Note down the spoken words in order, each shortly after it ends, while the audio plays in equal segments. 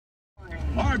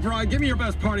All right, Brian, give me your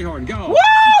best party horn. Go.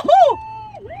 Woohoo!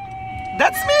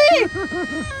 That's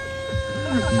me!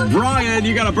 Brian,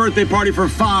 you got a birthday party for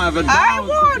 5. And I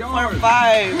won for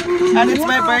 5. And it's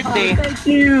my birthday. Thank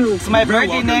you. It's my birthday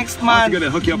welcome. next I'm month. going to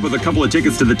hook you up with a couple of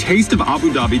tickets to the Taste of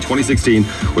Abu Dhabi 2016,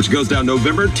 which goes down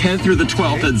November 10th through the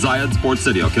 12th at Zayed Sports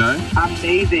City, okay?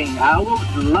 Amazing. I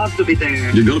would love to be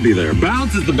there. You're going to be there.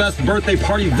 Bounce is the best birthday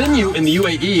party venue in the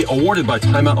UAE, awarded by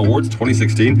Time Out Awards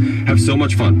 2016. Have so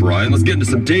much fun, Brian. Let's get into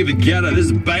some David Guetta. This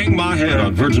is Bang My Head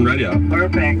on Virgin Radio.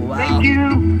 Perfect. Wow. Thank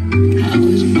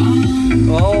you.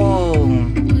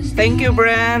 Oh, thank you,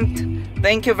 Brent.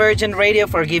 Thank you, Virgin Radio,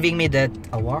 for giving me that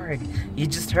award. You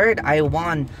just heard I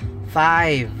won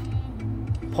 5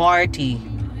 party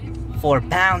for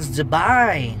Bounce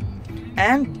Dubai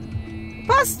and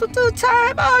pass to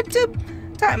Time Out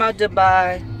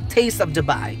Dubai. Taste of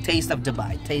Dubai. Taste of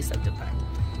Dubai. Taste of Dubai.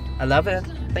 I love it.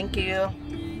 Thank you.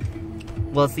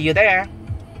 We'll see you there.